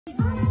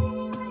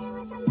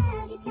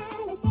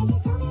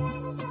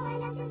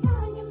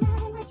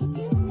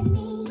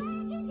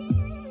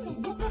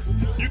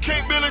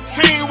a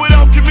team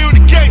without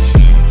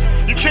communication.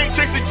 You can't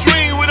chase a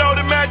dream without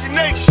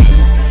imagination.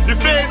 The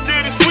feds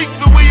did a sweep,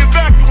 so we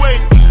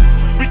evacuated.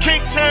 We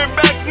can't turn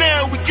back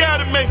now, we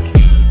gotta make it.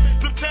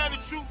 Sometimes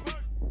the truth hurts.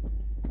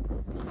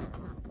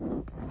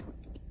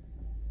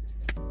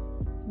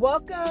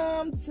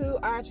 Welcome to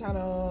our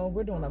channel.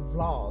 We're doing a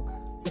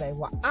vlog today.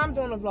 Well, I'm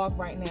doing a vlog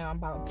right now. I'm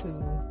about to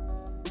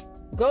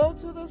go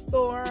to the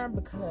store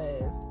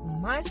because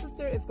my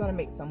sister is going to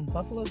make some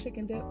buffalo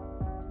chicken dip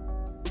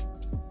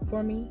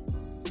for me.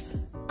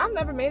 I've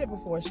never made it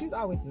before. She's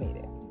always made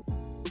it.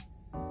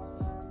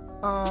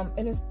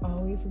 And it's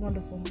always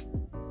wonderful.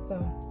 So,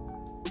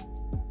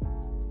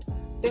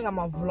 I think I'm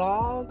going to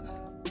vlog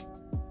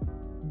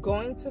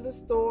going to the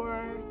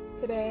store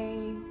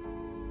today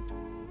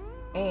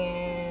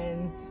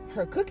and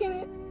her cooking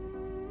it.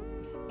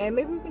 And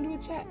maybe we can do a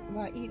chat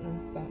while eating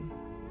some.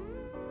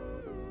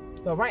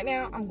 But right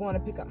now, I'm going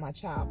to pick up my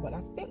child. But I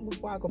think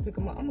before I go pick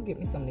him up, I'm going to get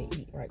me something to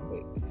eat right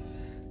quick.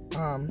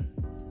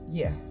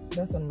 Yeah,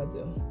 that's what I'm going to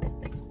do.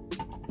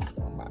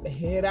 So I'm about to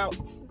head out.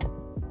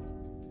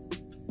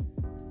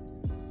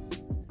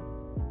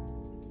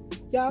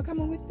 Y'all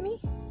coming with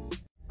me?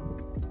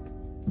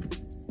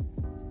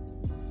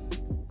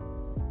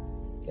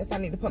 Guess I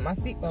need to put my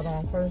seatbelt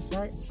on first,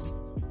 right?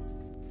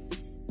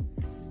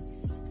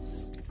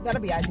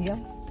 That'll be ideal.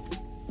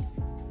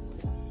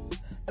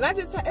 And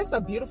it's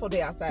a beautiful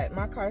day outside.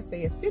 My car says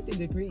it's 50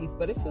 degrees,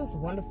 but it feels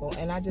wonderful.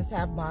 And I just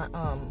have my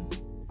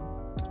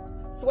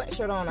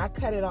sweatshirt on. I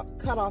cut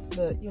off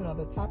the,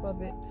 the top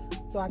of it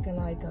so I can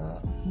like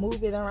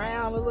move it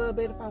around a little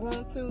bit if I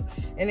want to.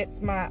 And it's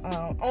my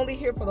only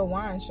here for the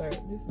wine shirt.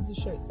 This is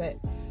a shirt that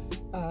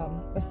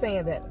was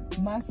saying that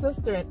my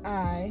sister and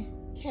I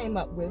came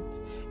up with,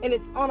 and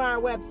it's on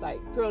our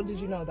website,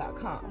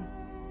 GRWM.com.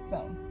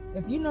 So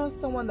if you know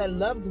someone that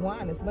loves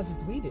wine as much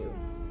as we do,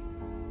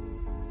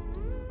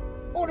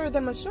 order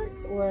them a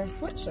shirt or a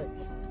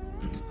sweatshirt.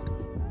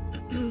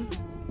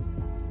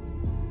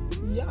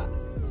 Yes.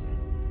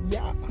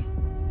 Yeah.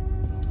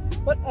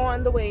 But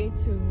on the way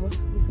to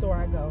the store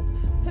I go.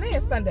 Today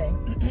is Sunday.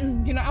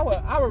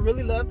 I would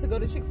really love to go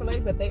to Chick-fil-A,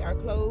 but they are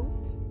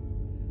closed.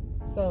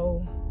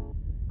 So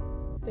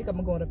I think I'm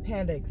gonna go to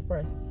Panda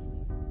Express.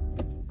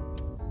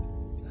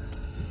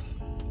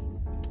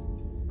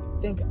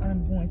 I think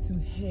I'm going to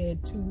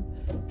head to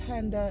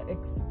Panda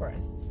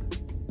Express.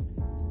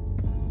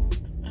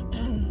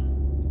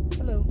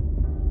 Hello.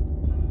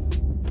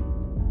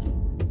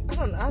 I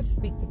don't know. I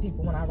speak to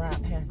people when I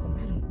ride past them.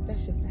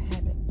 That's just a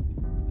habit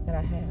that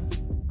I have.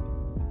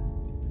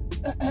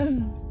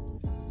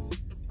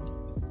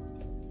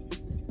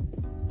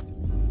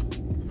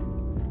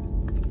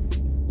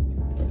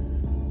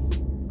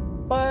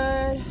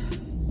 But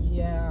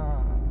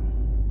yeah,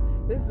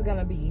 this is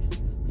gonna be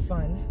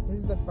fun.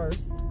 This is the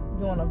first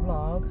doing a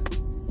vlog.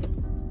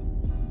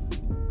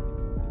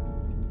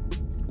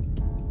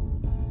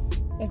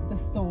 At the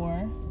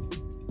store,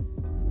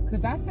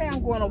 because I say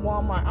I'm going to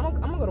Walmart. I'm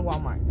gonna go to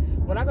Walmart.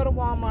 When I go to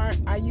Walmart,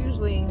 I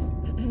usually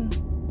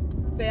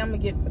say I'm gonna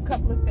get a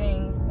couple of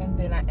things, and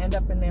then I end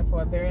up in there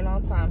for a very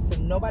long time. So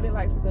nobody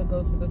likes to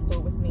go to the store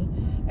with me,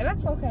 and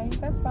that's okay.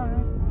 That's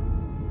fine.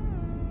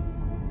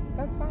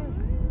 That's fine.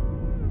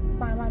 It's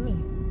fine by me,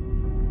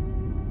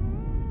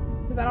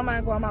 because I don't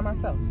mind going by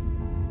myself.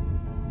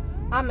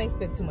 I may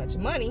spend too much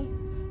money,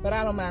 but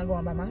I don't mind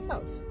going by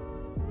myself.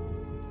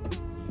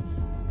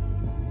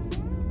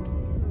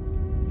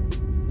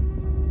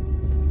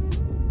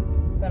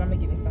 But I'm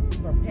gonna get me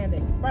something from Panda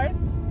Express.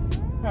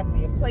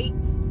 Probably a plate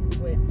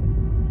with,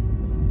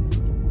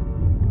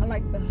 I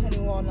like the honey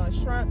walnut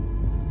shrimp,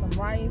 some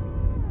rice,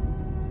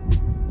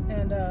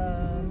 and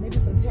maybe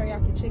some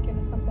teriyaki chicken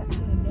or something. I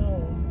don't know.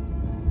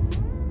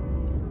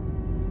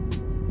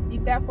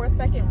 Eat that for a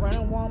second, run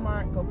in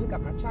Walmart, go pick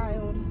up my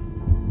child.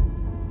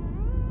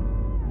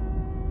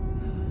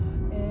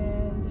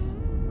 And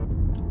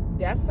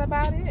that's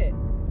about it.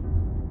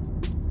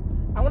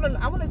 I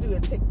wanna do a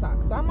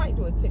TikTok, so I might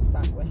do a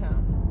TikTok with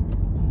him.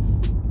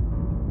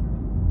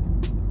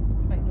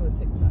 Might do a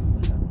TikTok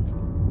with him.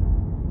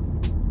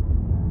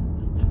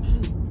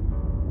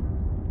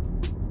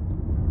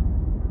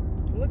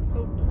 It looks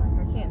so dark,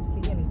 I can't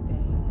see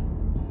anything.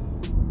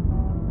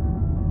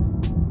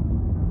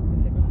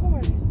 Is it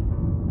recording?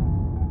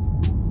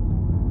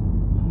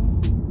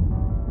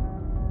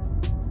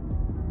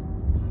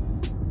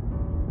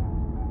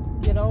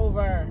 Get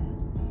over.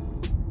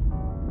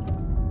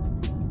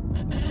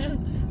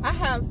 I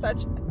have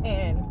such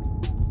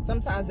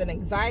sometimes an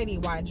anxiety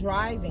while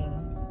driving.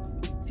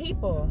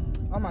 People,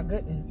 oh my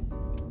goodness.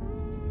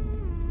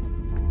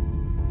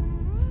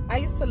 I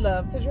used to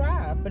love to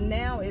drive, but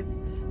now it's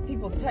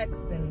people text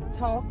and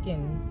talk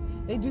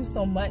and they do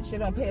so much. They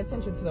don't pay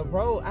attention to the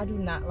road. I do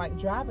not like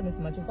driving as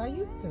much as I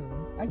used to.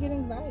 I get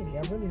anxiety,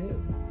 I really do.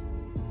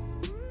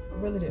 I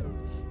really do.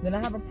 Then I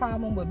have a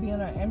problem with being on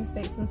the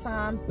interstate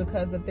sometimes,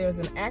 because if there's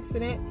an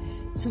accident,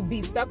 to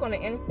be stuck on the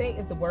interstate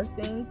is the worst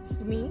thing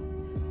to me.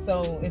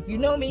 So if you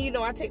know me, you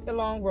know I take the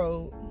long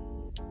road.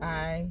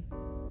 I'd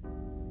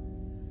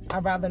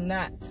rather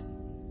not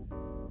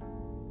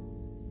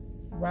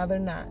rather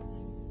not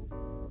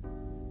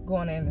go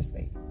on the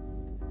interstate.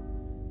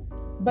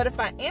 But if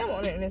I am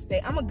on the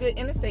interstate, I'm a good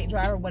interstate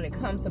driver when it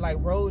comes to like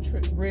road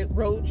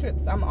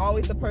trips. I'm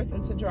always the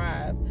person to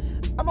drive.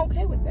 I'm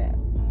okay with that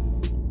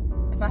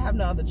if I have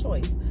no other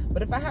choice.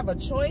 But if I have a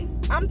choice,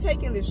 I'm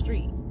taking the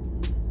street,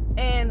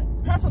 and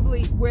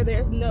preferably where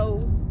there's no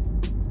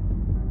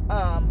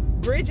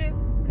bridges,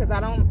 because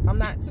I'm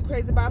not too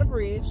crazy about a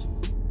bridge.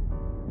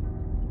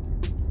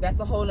 That's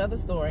a whole nother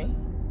story.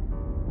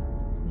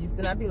 Used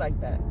to not be like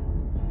that,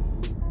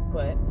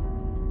 but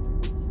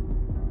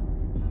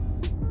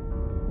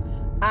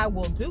I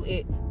will do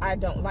it. I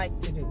don't like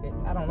to do it.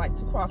 I don't like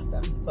to cross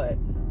them, but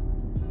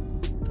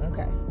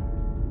okay.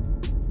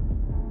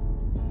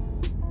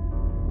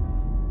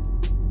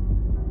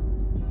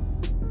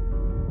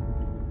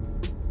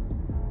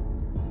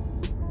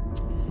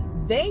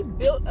 They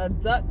built a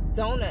Duck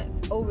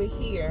Donuts over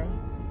here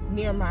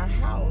near my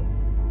house,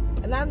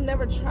 and I've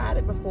never tried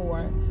it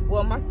before.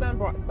 Well, my son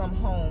brought some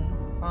home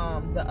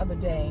the other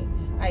day.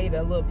 I ate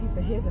a little piece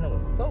of his, and it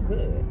was so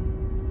good.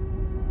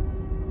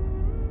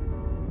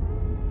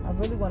 I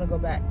really want to go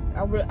back.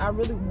 I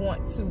really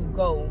want to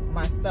go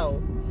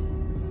myself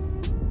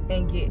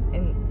and get,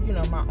 and you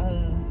know, my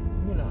own,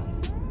 you know,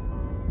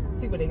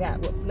 see what they got,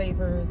 what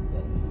flavors.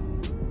 And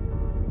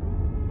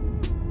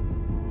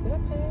did I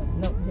pass?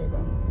 Nope, here we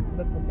go.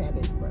 Look for Panda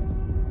Express.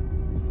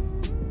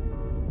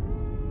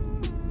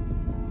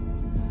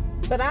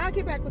 But I'll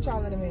get back with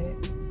y'all in a minute.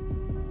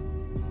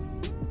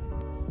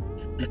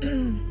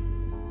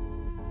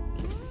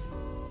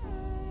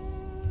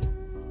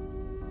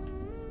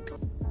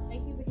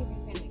 Thank you for giving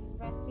Panda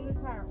Express. Do you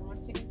require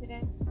orange chicken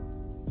today?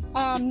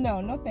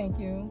 No, thank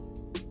you.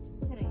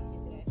 What can I use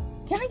today?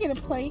 Can I get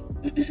a plate?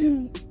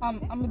 I'm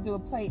gonna do a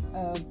plate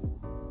of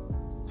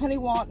honey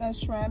walnut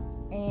shrimp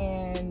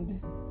and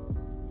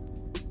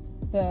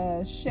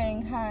the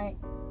Shanghai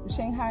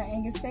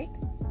Angus steak.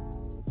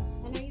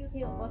 And are you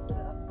okay with both of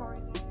the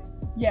porridge on it?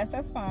 Yes,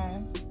 that's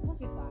fine. What's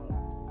your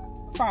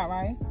side? Fried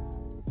rice.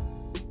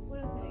 What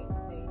else can I use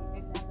today?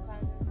 Next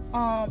appetizer?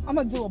 I'm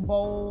gonna do a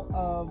bowl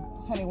of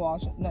honey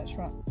walnut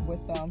shrimp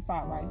with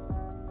fried rice.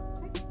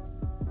 Okay.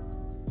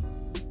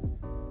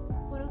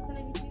 What else can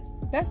I get you?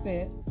 That's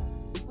it.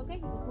 Okay,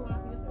 you can pull one off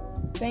your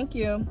food. Thank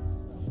you.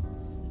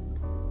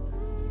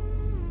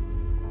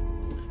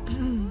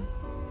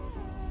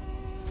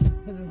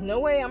 Because there's no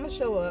way I'm gonna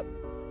show up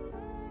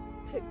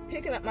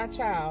picking up my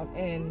child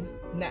and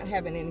not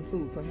having any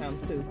food for him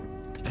too.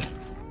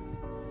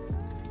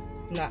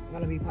 It's not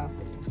gonna be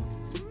possible.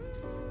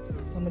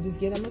 So I'm gonna just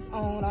get him his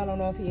own. I don't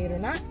know if he ate or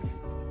not,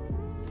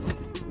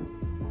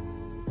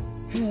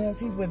 because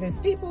he's with his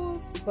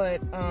peoples.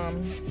 But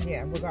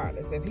yeah,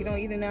 regardless, if he don't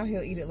eat it now,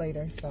 he'll eat it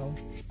later. So,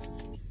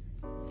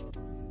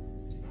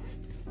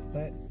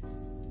 but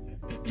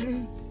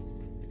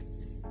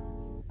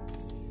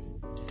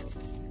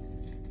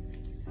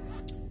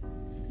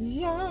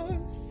yes.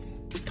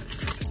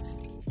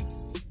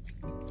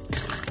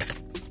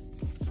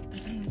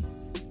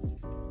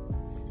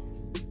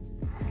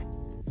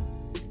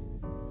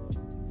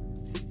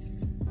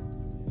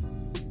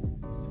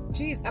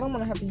 Jeez, I don't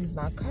want to have to use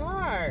my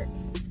card.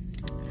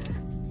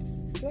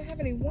 Do I have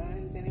any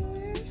ones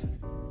anywhere?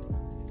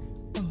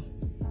 Oh,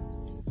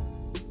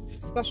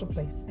 special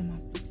place.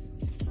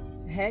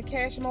 I had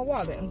cash in my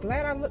wallet. I'm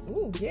glad I looked.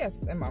 Ooh, yes,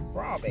 in my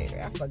bra, baby.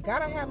 I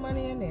forgot I had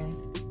money in there.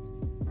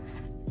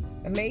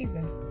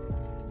 Amazing.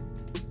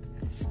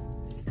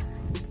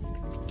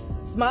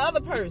 It's my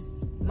other purse,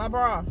 my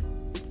bra.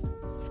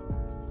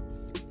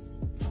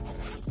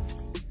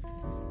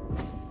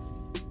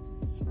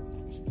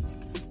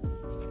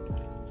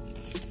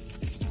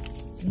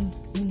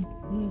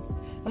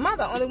 Am I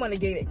the only one to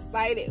get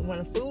excited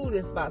when food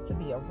is about to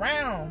be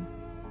around?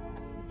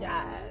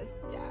 Yes,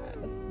 yes,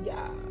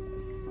 yes.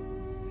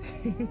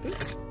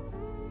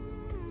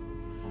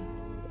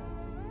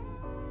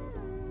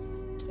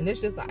 And this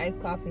is just the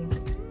iced coffee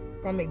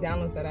from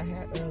McDonald's that I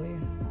had earlier.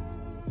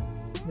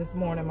 This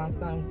morning, my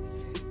son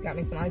got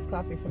me some iced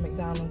coffee from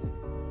McDonald's.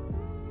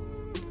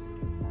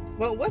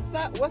 Well, what's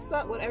up? What's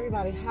up with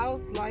everybody?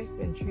 How's life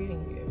been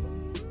treating you?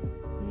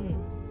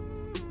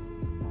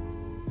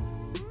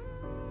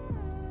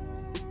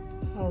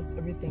 How's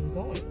everything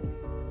going?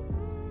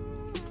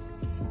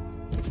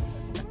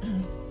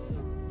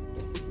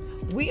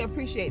 We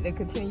appreciate the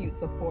continued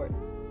support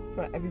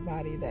for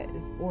everybody that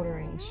is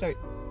ordering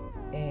shirts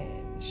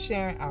and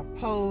sharing our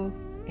posts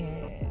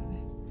and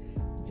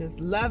just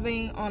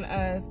loving on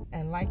us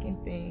and liking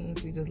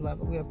things. We just love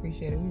it. We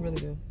appreciate it. We really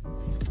do.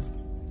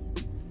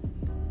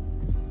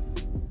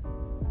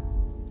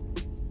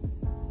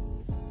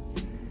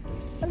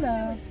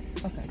 Hello.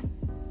 Okay.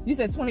 You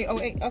said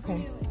 2008?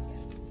 Okay.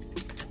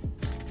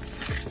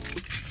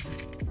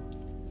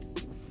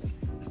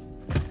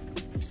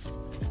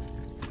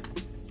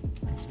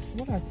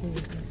 What I do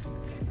with it?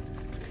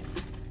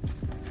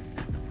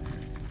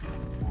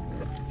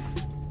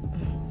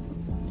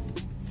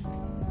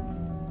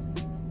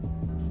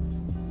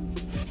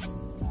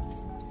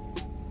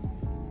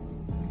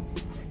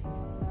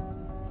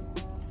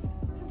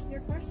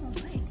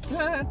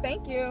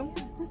 Thank you.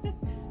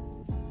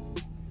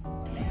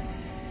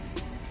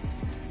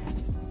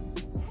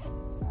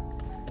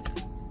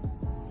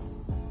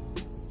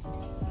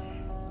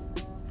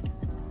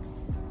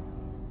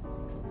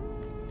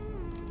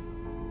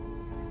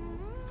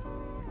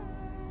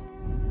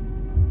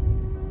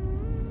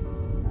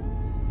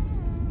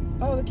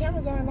 Oh, the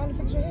camera's on. Let me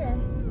fix your hair.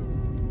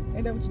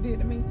 Ain't that what you did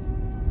to me?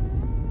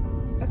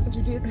 That's what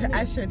you did to me.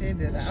 I sure did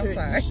that. I'm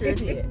sorry. You sure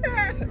did.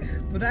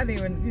 But I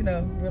didn't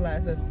even,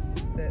 realize that's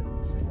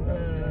what I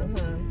was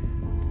doing.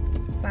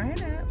 Sign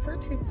up for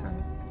TikTok.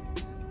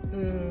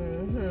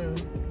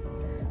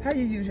 How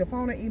you use your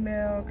phone or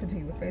email?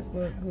 Continue with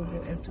Facebook,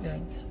 Google,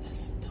 Instagram. To the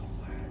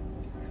store.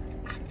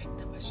 I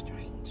picked up a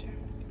stranger.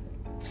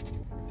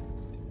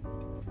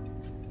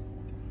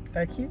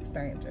 A cute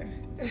stranger.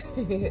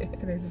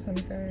 Today's the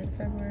 23rd of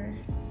February.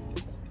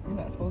 You're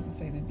not supposed to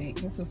say the date.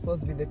 This is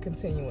supposed to be the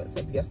continuance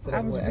of yesterday.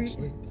 I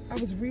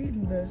was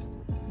reading the.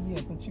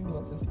 Yeah, but you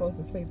wasn't supposed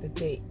to say the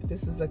date.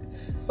 This is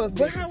supposed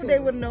to be. But how would they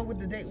would know what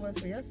the date was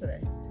for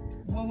yesterday?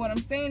 Well, what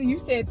I'm saying, you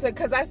said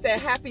because I said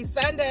Happy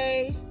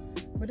Sunday.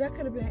 But that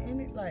could have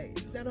been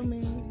that don't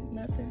mean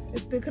nothing. It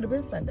still could have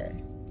been Sunday.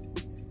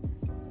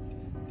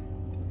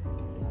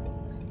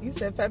 You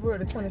said February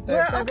the 23rd.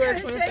 Well, February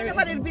okay, 23rd. ain't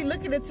nobody be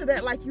looking into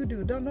that like you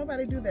do. Don't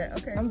nobody do that.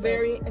 Okay. I'm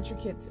very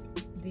intricate,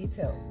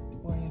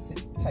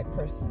 detail-oriented type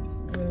person.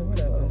 Well,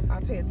 whatever. So I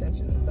pay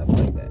attention and stuff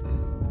like that.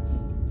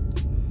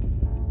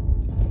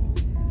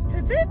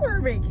 Today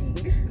we're making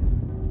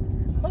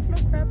buffalo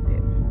crab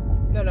dip.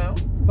 No,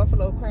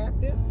 buffalo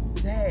crab dip.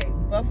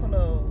 Dang,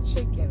 buffalo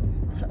Chicken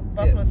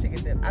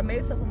dip. I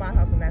made some for my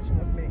house and now she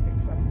wants me to make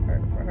some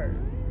for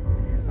hers.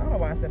 I don't know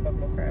why I said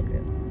buffalo crab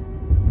dip.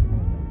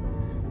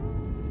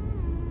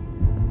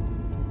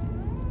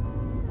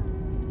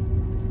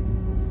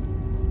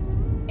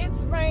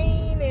 It's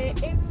raining,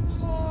 it's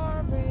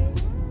pouring.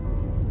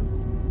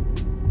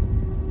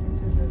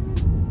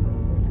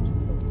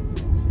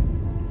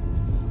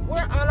 We're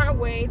on our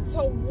way to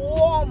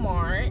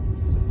Walmart.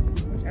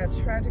 Which I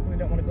tragically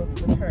don't want to go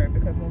to with her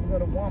because when we go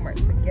to Walmart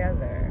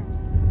together.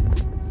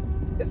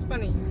 It's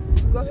funny,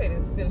 you go ahead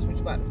and finish what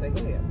you're about to say.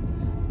 Go ahead.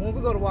 When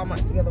we go to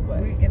Walmart together,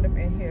 what? We end up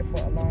in here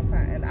for a long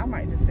time and I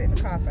might just sit in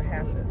the car for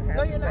half the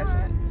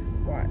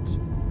session. Watch.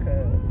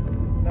 Cause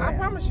I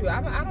promise you,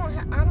 I'm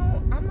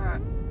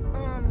not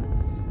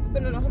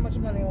spending a whole bunch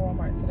of money on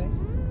Walmart today.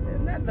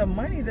 It's not the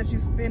money that you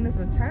spend, it's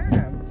the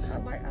time.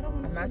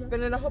 I'm not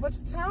spending a whole bunch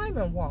of time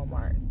in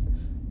Walmart.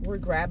 We're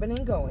grabbing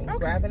and going, okay.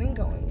 Grabbing and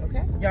going,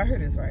 okay? Y'all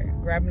heard this right,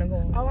 grabbing and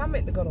going. Oh, I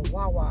meant to go to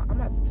Wawa.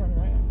 I'm about to turn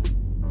around.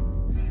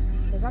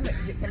 Because I meant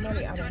to get some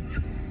money out of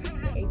the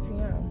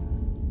ATM.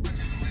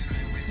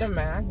 Never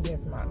mind, I can get it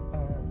from my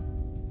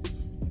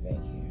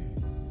bank here.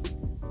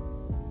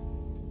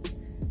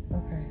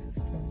 Okay,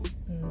 so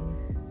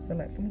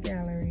select from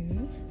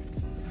gallery.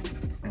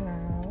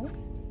 Allow.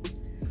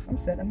 I'm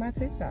setting my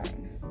TikTok.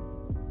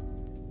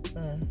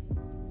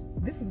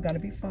 This is gonna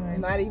be fun.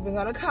 I'm not even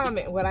gonna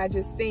comment what I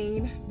just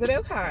seen, but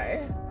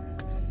okay.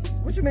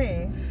 What you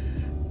mean?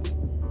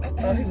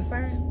 Oh, he was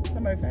fine?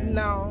 Somebody fine?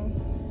 No,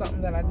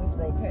 something that I just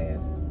rolled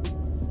past.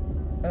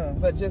 Oh.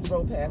 But just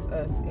rolled past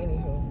us,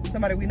 anywho.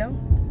 Somebody we know?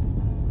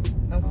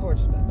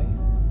 Unfortunately.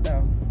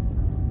 No.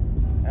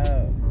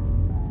 Oh.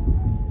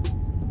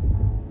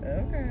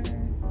 Okay.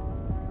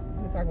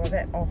 We'll talk about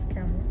that off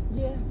camera.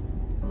 Yeah.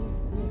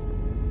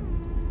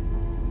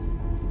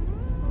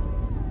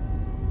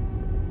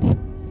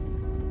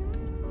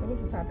 So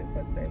what's the topic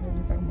for today? What are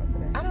we talking about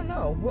today? I don't know.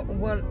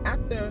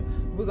 After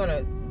we're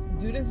gonna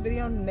do this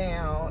video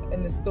now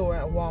in the store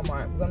at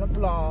Walmart, we're gonna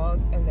vlog,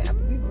 and then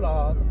after we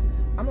vlog,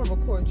 I'm gonna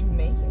record you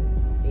making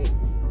it,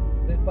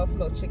 the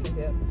buffalo chicken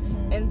dip,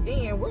 and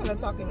then we're gonna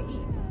talk and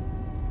eat.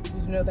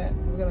 Did you know that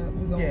we're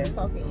gonna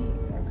talk and eat?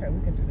 Okay,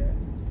 we can do that.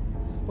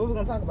 What we're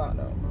gonna talk about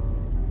though?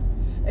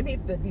 It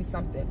needs to be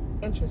something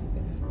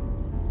interesting.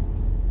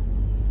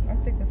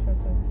 I'm thinking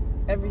something.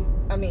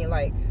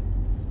 Like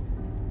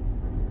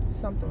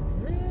something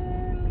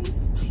really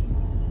spicy.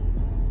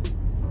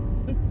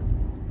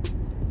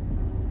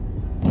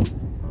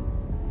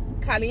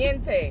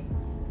 Caliente.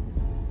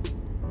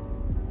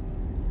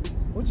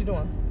 What you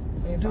doing?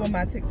 Doing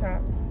my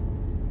TikTok.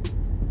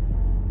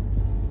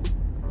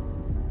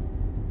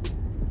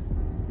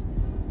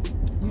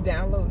 You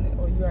downloading it,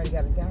 or you already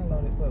got it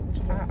downloaded? But what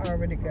you doing? I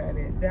already got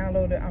it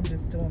downloaded. I'm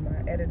just doing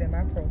editing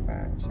my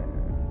profile,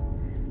 child.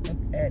 I'm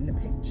adding the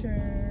picture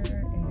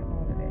and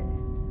all of that.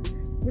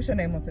 What's your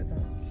name on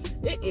TikTok?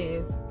 It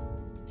is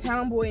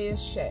Tomboyish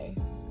Shay.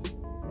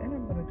 And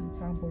I'm gonna do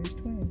Tomboyish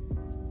Twin.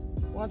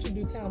 Why don't you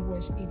do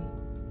Tomboyish Edie?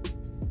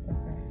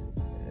 Okay.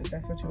 If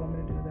that's what you want me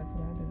to do, that's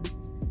what I'll do.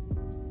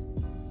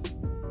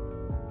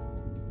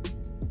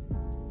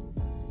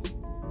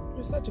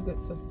 You're such a good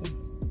sister.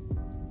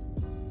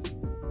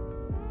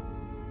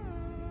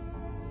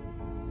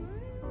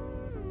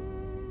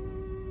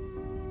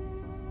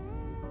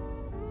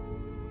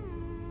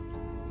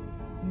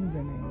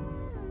 Username.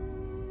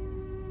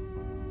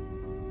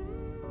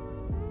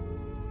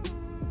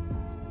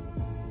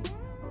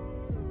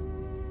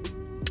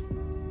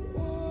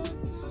 What's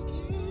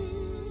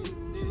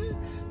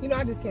know,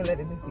 I just can't let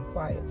it just be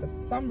quiet. For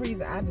some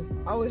reason, I just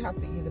always have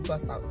to either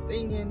bust out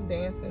singing,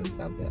 dancing,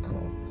 something. I don't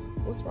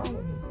know. What's wrong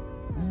with me?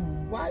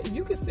 Why?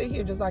 You could sit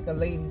here just like a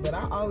lady, but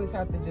I always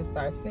have to just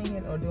start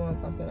singing or doing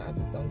something. I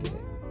just don't get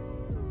it.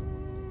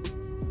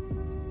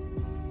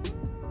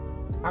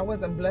 I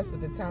wasn't blessed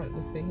with the talent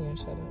to sit here and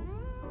shut up.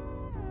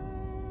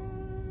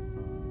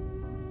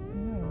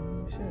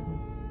 No, you shouldn't.